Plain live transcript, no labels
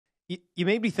You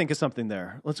made me think of something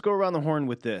there. Let's go around the horn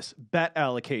with this. Bet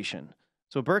allocation.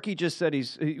 So Burke just said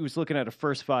he was looking at a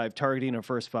first five, targeting a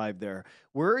first five there.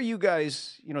 Where are you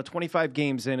guys, 25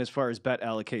 games in as far as bet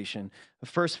allocation? The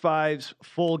first fives,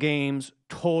 full games,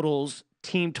 totals,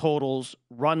 team totals,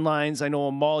 run lines. I know,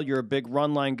 Amal, you're a big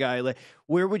run line guy.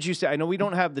 Where would you say, I know we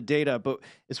don't have the data, but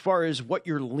as far as what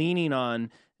you're leaning on,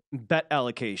 bet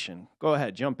allocation, go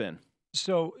ahead, jump in.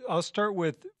 So I'll start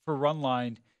with, for run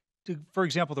line, for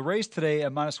example, the Rays today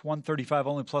at minus 135,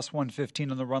 only plus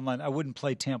 115 on the run line. I wouldn't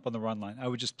play Tampa on the run line. I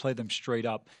would just play them straight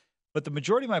up. But the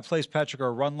majority of my plays, Patrick, are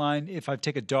a run line. If I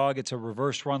take a dog, it's a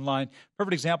reverse run line.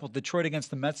 Perfect example, Detroit against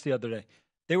the Mets the other day.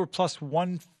 They were plus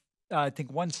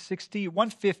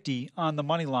 150 on the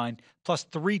money line, plus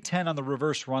 310 on the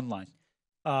reverse run line.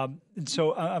 And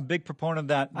so I'm a big proponent of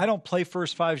that. I don't play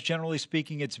first fives, generally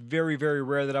speaking. It's very, very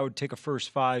rare that I would take a first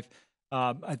five.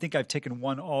 I think I've taken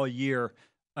one all year,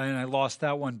 and I lost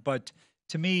that one. But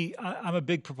to me, I'm a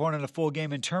big proponent of full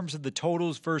game. In terms of the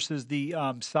totals versus the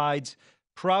sides,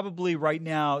 probably right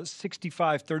now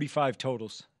 65-35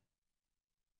 totals.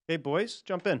 Hey, boys,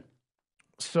 jump in.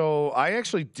 So I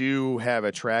actually do have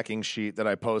a tracking sheet that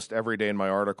I post every day in my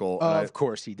article. Of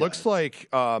course he does. Looks like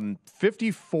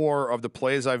 54 of the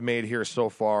plays I've made here so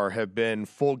far have been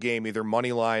full game, either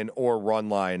money line or run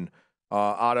line,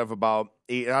 out of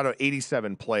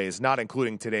 87 plays, not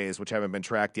including today's, which haven't been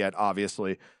tracked yet,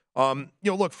 obviously.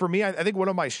 Look, for me, I think one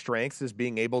of my strengths is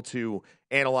being able to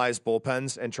analyze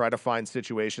bullpens and try to find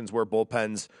situations where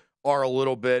bullpens are a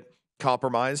little bit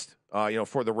compromised.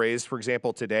 For the Rays, for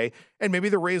example, today, and maybe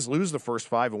the Rays lose the first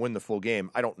five and win the full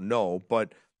game. I don't know,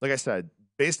 but like I said,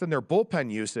 based on their bullpen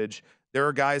usage, there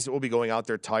are guys that will be going out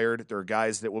there tired. There are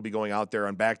guys that will be going out there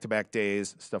on back-to-back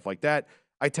days, stuff like that.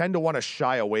 I tend to want to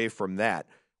shy away from that.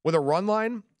 With a run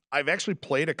line, I've actually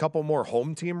played a couple more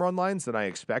home team run lines than I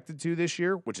expected to this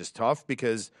year, which is tough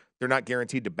because they're not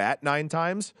guaranteed to bat 9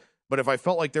 times. But if I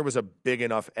felt like there was a big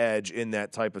enough edge in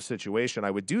that type of situation,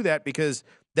 I would do that because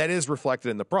that is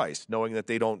reflected in the price, knowing that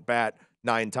they don't bat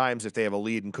 9 times if they have a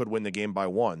lead and could win the game by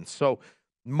 1. So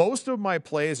most of my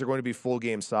plays are going to be full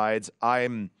game sides.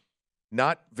 I'm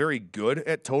not very good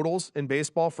at totals in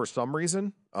baseball for some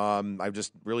reason. I've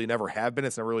just really never have been.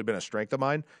 It's never really been a strength of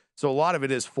mine. So a lot of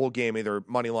it is full game, either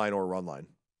money line or run line.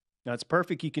 That's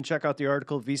perfect. You can check out the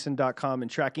article at VSiN.com,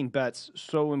 and tracking bets,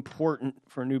 so important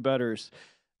for new bettors.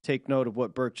 Take note of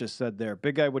what Burke just said there.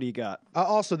 Big guy, what do you got?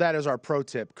 Also, that is our pro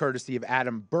tip, courtesy of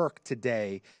Adam Burke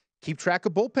today. Keep track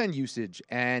of bullpen usage.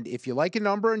 And if you like a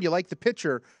number and you like the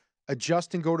pitcher,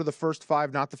 adjust and go to the first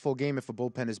five, not the full game if a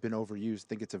bullpen has been overused. I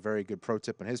think it's a very good pro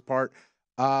tip on his part.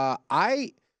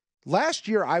 Last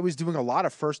year, I was doing a lot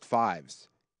of first fives.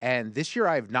 And this year,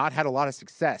 I have not had a lot of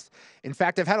success. In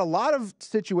fact, I've had a lot of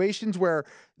situations where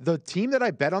the team that I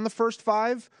bet on the first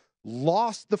five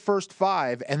lost the first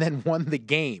five and then won the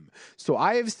game. So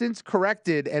I have since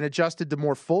corrected and adjusted to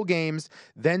more full games,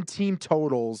 then team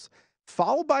totals,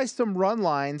 followed by some run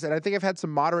lines. And I think I've had some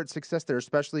moderate success there,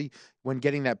 especially when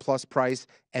getting that plus price,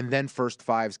 and then first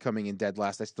fives coming in dead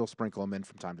last. I still sprinkle them in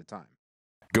from time to time.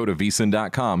 Go to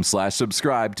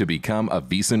VSiN.com/subscribe to become a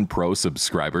VSiN Pro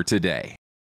subscriber today.